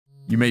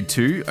You made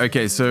 2?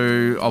 Okay,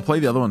 so I'll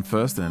play the other one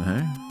first then,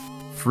 hey?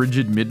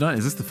 Frigid Midnight.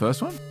 Is this the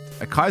first one?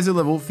 A kaizo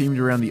level themed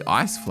around the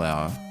ice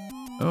flower.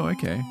 Oh,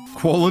 okay.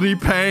 Quality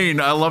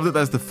pain. I love that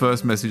that's the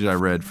first message I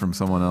read from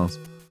someone else.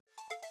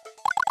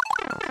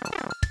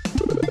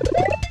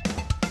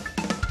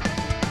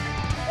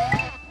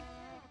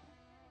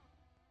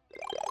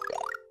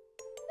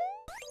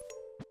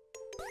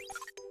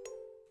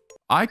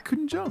 I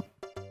couldn't jump.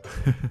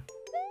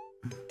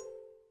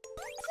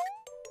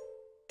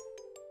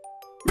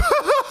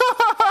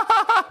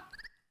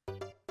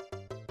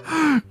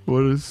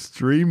 What a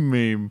stream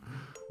meme.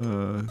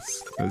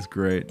 That's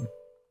great.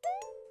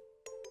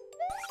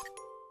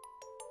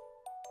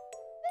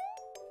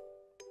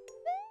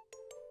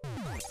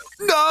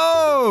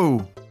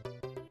 No!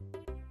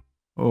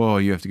 Oh,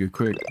 you have to go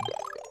quick.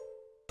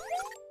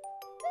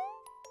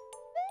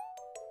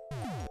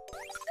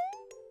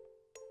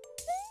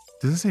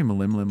 Does it say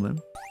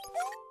lim?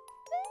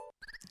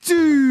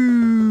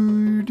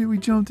 Dude, we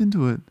jumped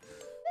into it.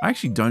 I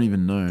actually don't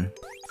even know.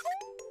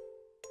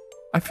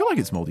 I feel like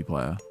it's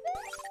multiplayer.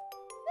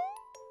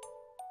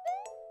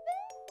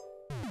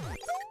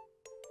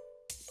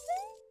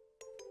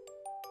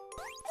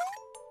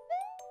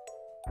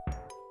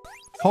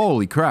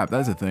 Holy crap,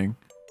 that's a thing.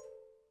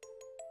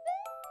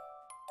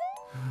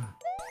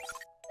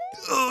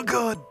 Oh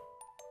god.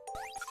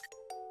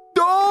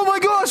 Oh my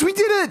gosh, we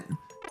did it!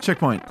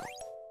 Checkpoint.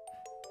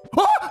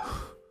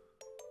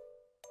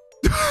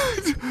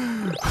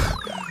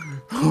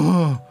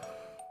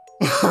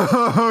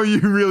 Oh, you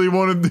really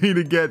wanted me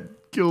to get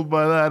killed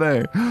by that,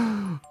 eh?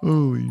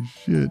 Holy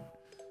shit.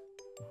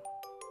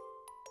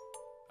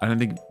 I don't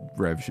think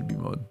Rev should be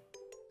mod.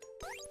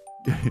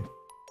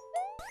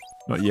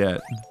 Not yet.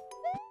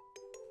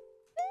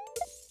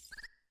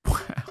 Wow.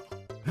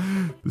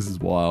 This is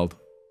wild.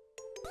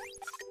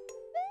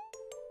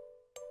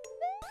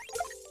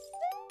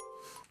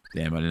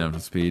 Damn, I didn't have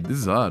enough speed. This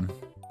is hard.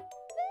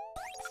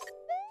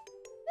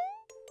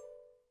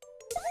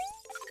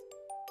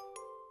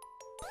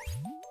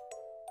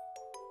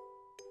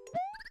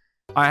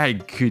 I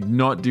could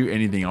not do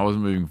anything. I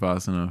wasn't moving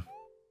fast enough.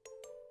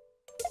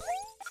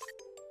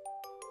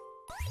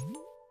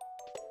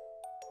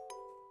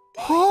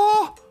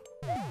 Oh!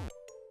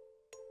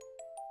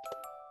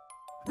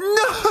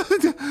 No!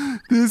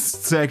 This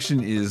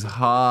section is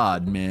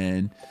hard,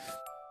 man.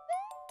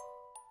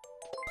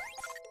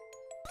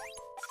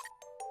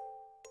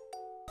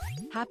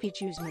 Happy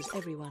Tuesdays,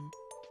 everyone.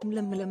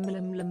 Rev,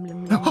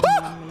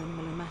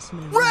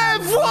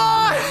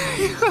 why?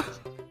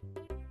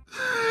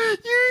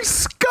 You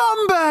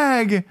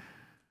scumbag!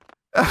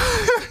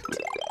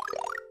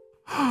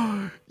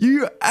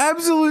 You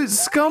absolute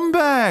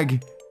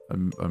scumbag!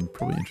 I'm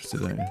probably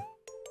interested in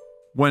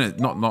when it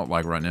not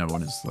like right now,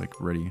 when it's like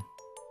ready.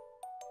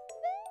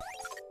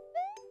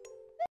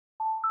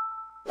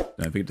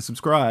 Don't forget to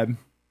subscribe.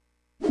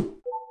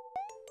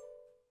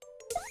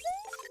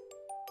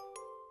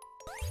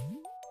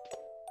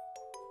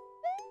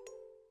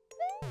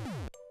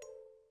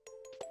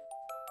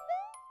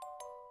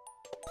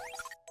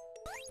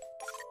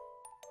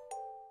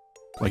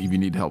 Like if you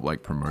need help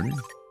like promoting.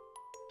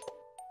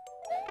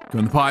 Go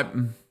in the pipe.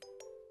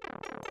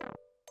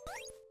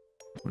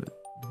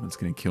 What's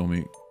gonna kill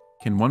me?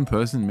 Can one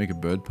person make a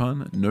bird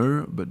pun?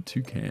 No, but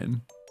 2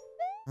 can.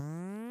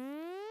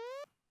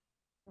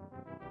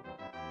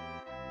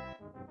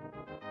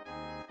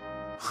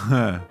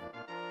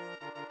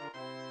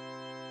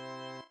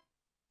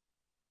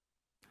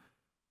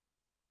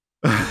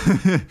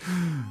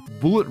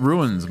 Bullet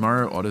Ruins,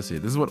 Mario Odyssey.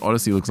 This is what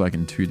Odyssey looks like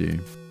in 2D.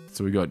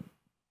 So we got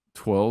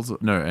twirls,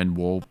 no, and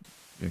wall.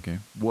 Okay.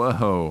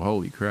 Whoa,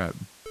 holy crap.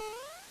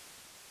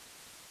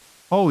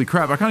 Holy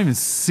crap, I can't even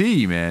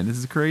see, man. This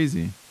is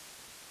crazy.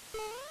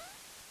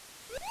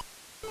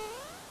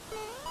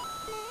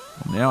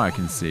 Well, now I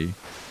can see.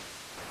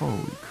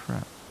 Holy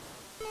crap.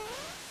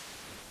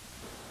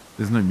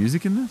 There's no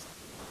music in this?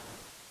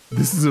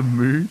 This is a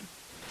mood?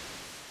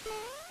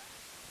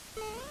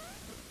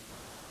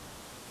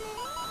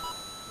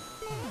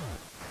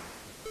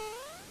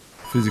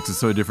 Physics is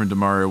so different to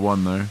Mario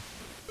 1 though.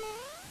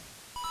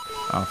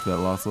 After that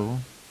last level.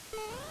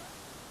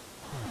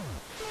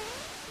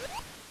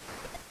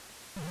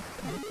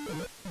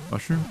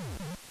 Mushroom?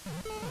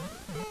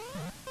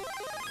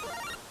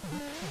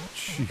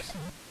 Jeez.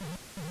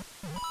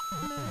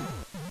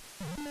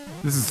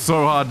 This is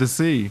so hard to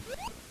see.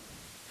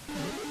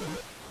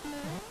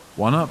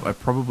 1-up? I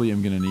probably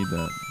am gonna need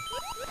that.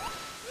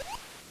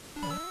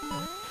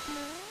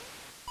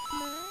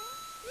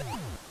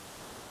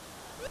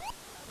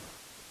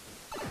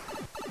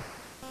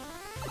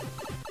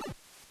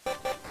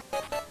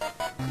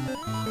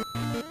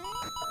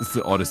 It's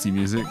the Odyssey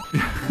music.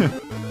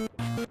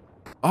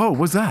 Oh,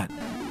 what's that?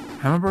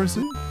 Hammer Bros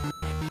suit?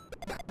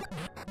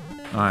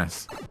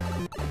 Nice.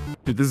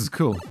 Dude, this is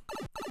cool.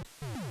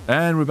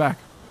 And we're back.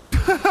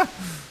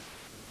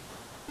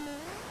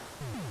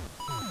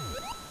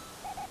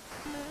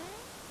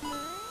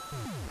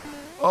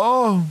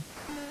 Oh!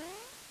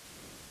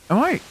 Am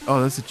I?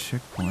 Oh, that's a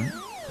checkpoint.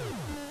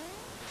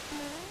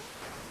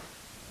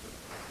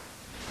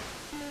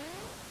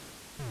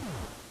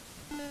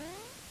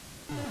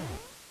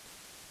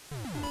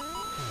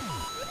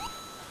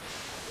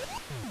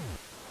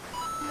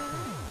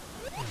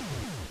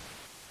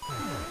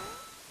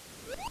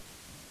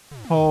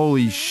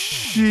 Holy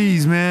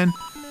jeez, man.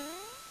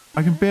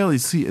 I can barely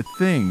see a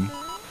thing.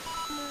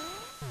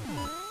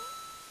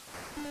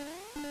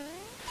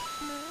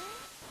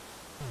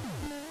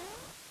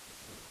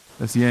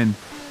 That's the end.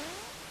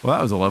 Well,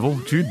 that was a level.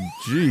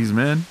 Jeez,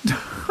 man.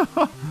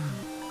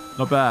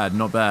 Not bad,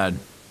 not bad.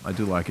 I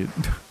do like it.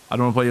 I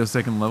don't want to play your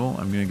second level.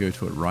 I'm going to go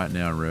to it right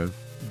now, Rev.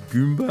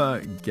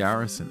 Goomba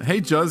Garrison.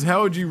 Hey, Juz,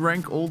 how would you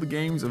rank all the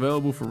games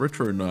available for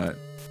Retro Night?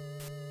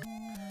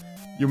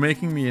 You're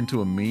making me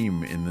into a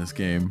meme in this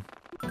game.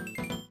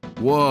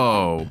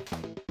 Whoa.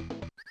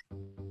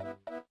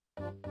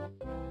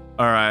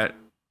 Alright.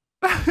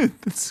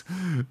 That's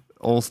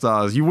All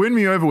Stars. You win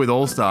me over with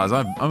All Stars.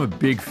 I'm a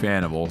big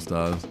fan of All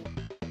Stars.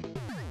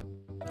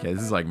 Okay,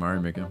 this is like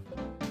Mario Maker.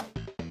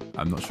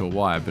 I'm not sure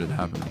why, but it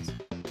happens.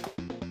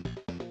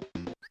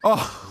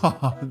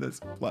 Oh, that's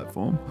a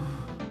platform.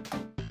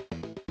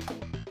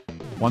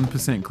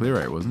 1% clear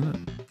rate, wasn't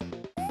it?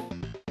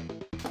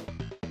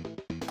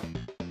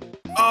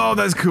 Oh,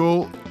 that's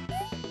cool.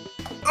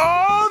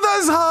 Oh,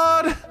 that's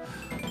hard.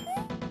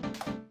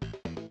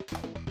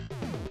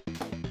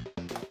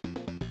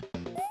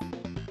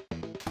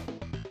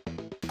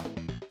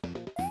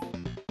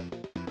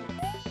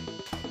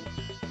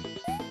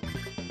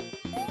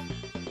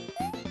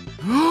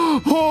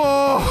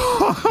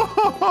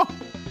 Oh!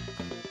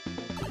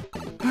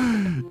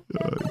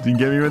 Didn't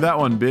get me with that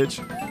one, bitch.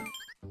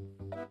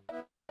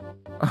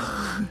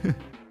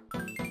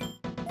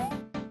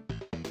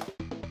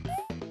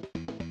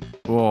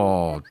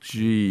 Oh,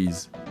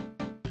 jeez.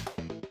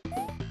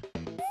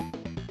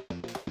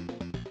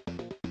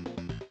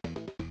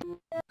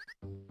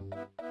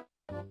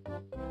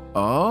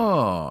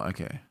 Oh,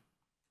 okay.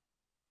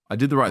 I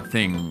did the right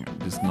thing,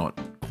 just not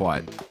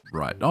quite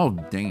right. Oh,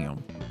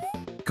 damn.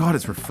 God,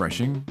 it's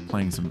refreshing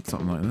playing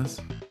something like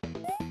this.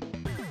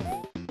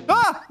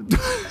 Ah!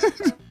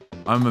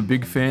 I'm a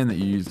big fan that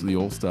you used the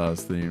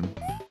All-Stars theme.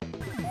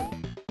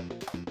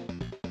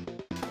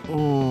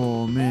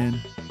 Oh,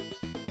 man.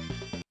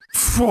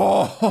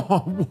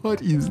 Oh,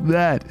 what is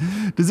that?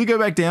 Does it go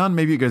back down?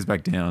 Maybe it goes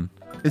back down.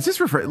 It's just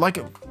refreshing. Like,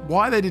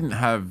 why they didn't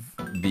have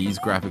these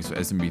graphics for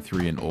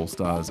SMB3 and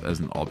All-Stars as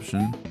an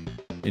option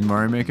in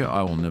Mario Maker,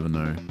 I will never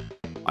know.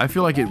 I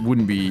feel like it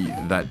wouldn't be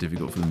that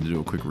difficult for them to do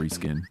a quick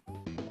reskin.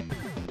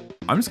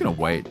 I'm just gonna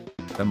wait.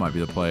 That might be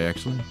the play,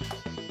 actually.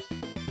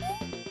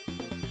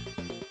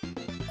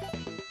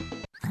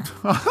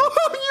 You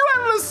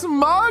having a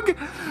smug?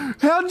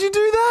 How did you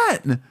do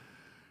that?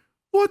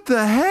 What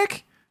the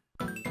heck?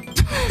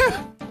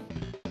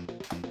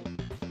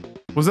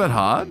 Was that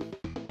hard?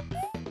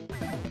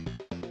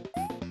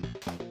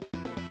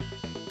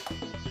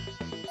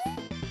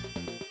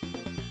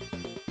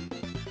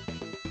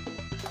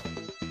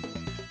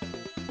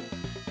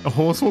 A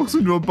horse walks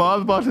into a bar,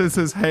 the bartender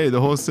says, hey, the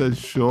horse says,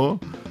 sure.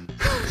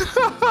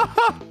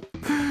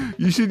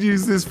 You should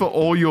use this for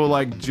all your,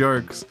 like,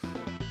 jokes.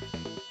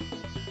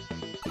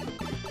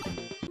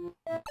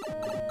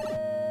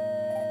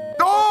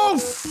 Oh!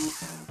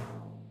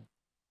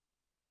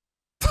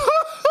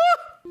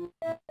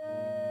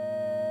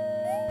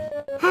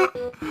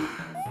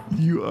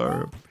 You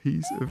are a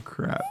piece of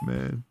crap,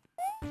 man.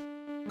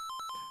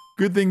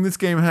 Good thing this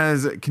game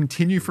has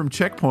continue from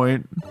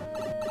checkpoint.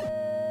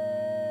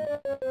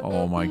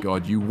 Oh my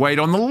god, you wait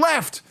on the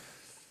left!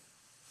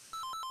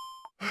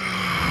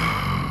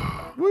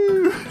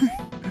 Woo!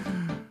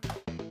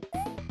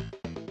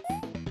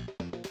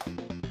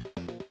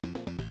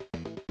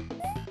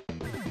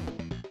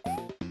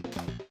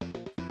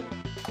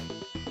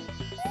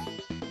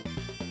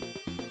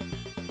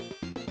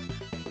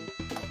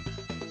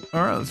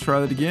 Alright, let's try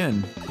that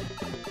again.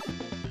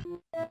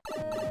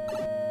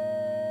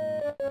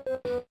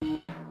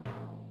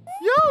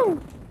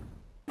 Yo!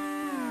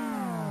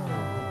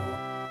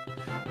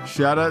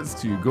 Shoutouts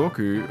to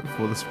Goku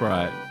for the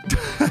sprite.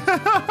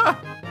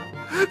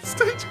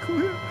 Stage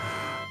clear.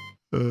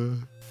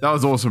 That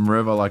was awesome,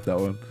 Rev. I like that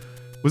one.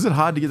 Was it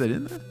hard to get that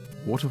in there?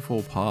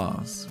 Waterfall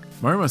Pass.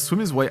 Mario must swim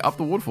his way up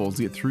the waterfalls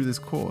to get through this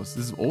course.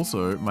 This is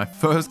also my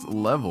first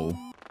level.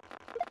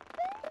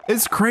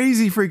 It's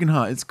crazy freaking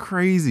hard. It's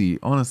crazy,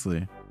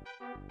 honestly.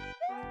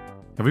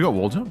 Have we got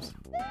wall jumps?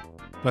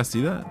 Did I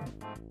see that?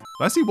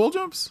 Did I see wall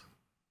jumps?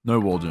 No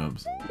wall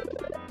jumps.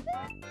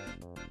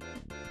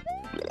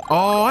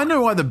 Oh, I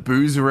know why the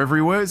boos are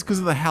everywhere. It's because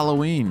of the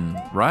Halloween,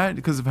 right?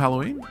 Because of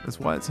Halloween? That's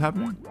why it's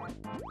happening?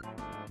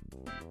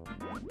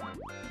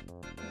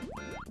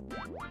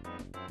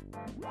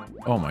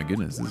 Oh my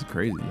goodness, this is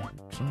crazy.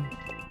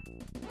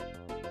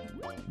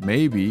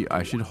 Maybe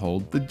I should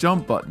hold the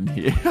jump button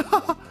here.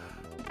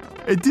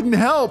 It didn't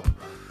help.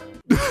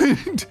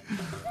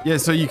 Yeah,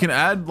 so you can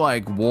add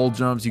like wall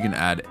jumps. You can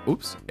add,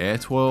 oops, air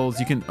twirls.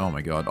 You can, oh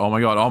my god, oh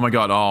my god, oh my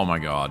god, oh my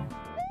god.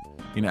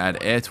 You can add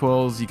air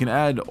twirls. You can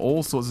add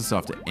all sorts of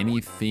stuff to any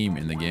theme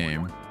in the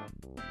game.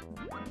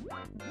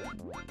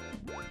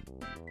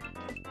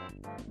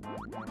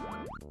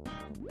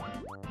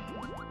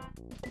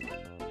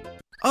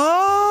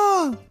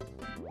 Oh!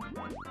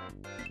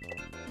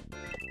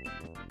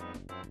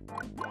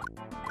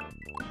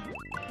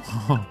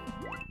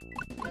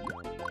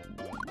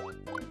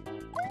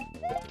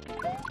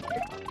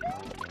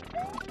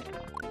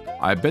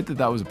 I bet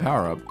that was a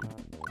power-up.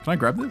 Can I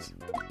grab this?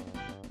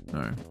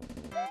 No.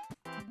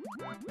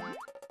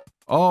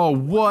 Oh,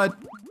 what?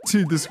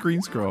 Dude, the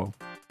screen scroll.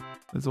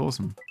 That's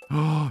awesome.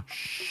 Oh,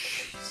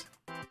 jeez.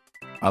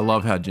 I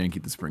love how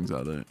janky the springs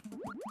are, though.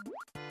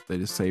 They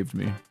just saved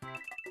me.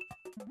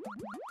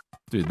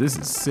 Dude, this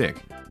is sick.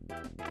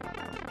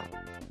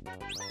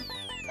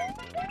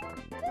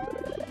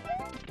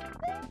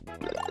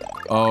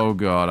 Oh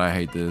god, I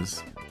hate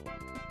this.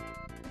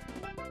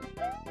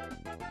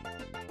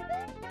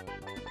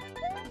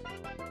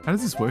 How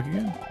does this work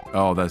again?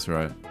 Oh, that's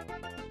right.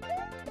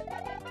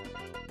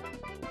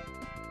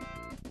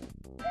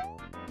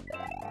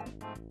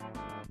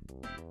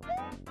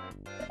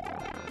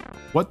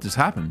 What just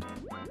happened?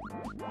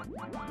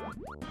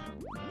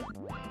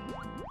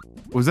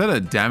 Was that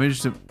a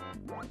damage to...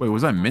 Wait,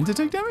 was I meant to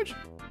take damage?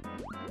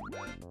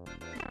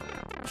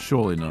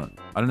 Surely not.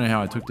 I don't know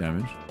how I took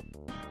damage.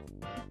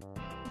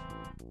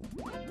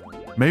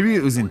 Maybe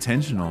it was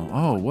intentional.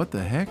 Oh, what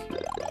the heck?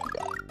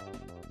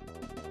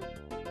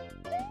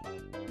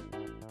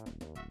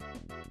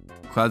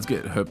 Clouds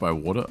get hurt by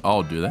water?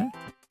 Oh, do they?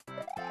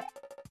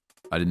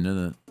 I didn't know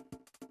that.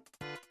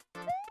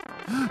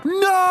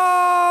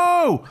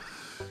 No!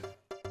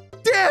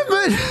 Damn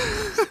it!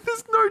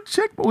 There's no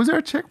checkpoint. Was there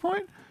a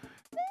checkpoint?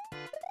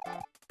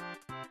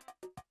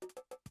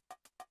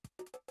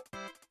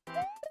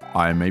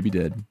 I may be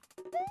dead.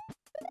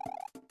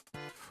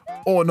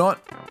 Or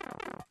not.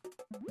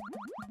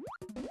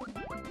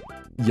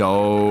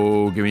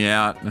 Yo, get me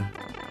out.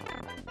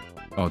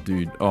 Oh,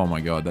 dude. Oh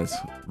my god, that's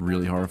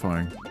really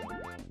horrifying.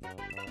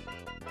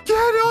 Get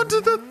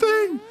onto the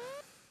thing!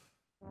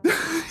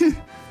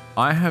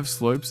 I have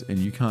slopes and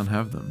you can't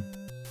have them.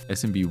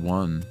 SMB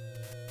 1.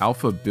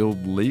 Alpha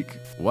build leak.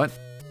 What?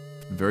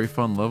 Very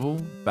fun level.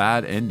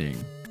 Bad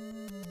ending.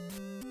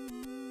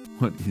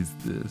 What is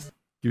this?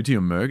 Give it to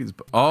your Merc.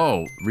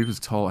 Oh, Reaper's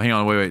Toll. Hang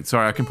on, wait.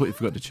 Sorry, I completely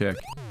forgot to check.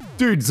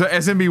 Dude, so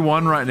SMB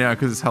 1 right now,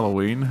 because it's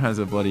Halloween, has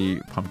a bloody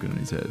pumpkin on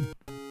his head.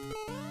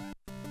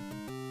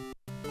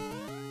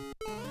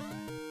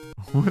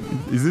 What?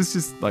 Is this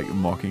just like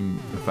mocking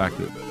the fact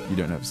that you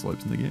don't have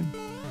slopes in the game?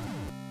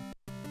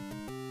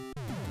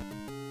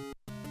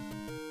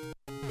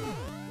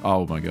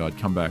 Oh my god,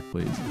 come back,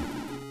 please.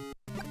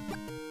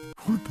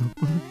 What the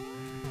fuck?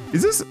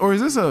 Is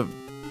this a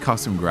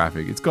custom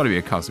graphic? It's got to be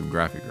a custom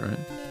graphic, right?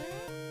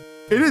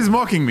 It is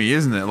mocking me,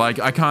 isn't it? Like,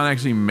 I can't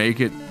actually make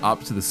it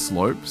up to the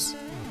slopes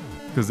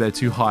because they're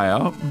too high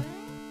up.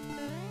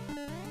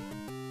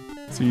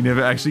 So you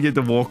never actually get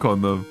to walk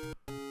on them.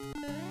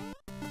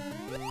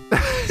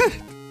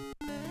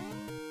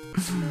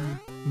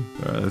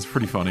 That's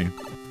pretty funny.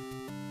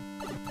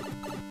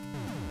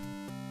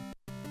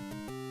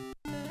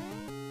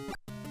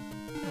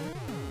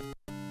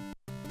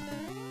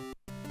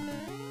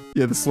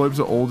 Yeah, the slopes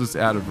are all just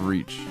out of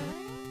reach.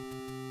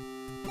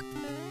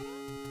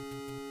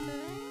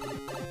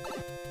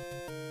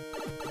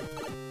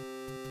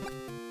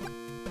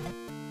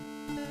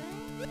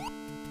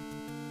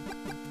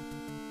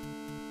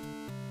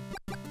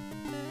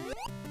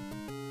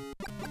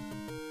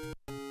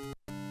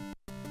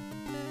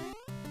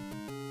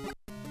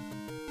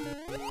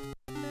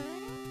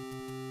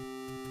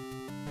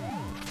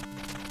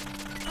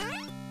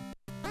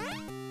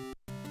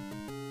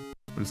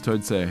 What does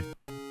Toad say?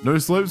 No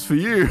slopes for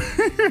you.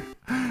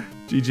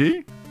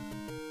 GG.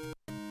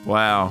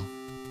 Wow.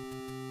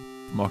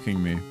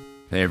 Mocking me.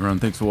 Hey everyone,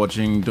 thanks for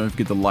watching. Don't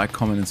forget to like,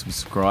 comment, and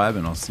subscribe,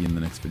 and I'll see you in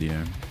the next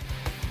video.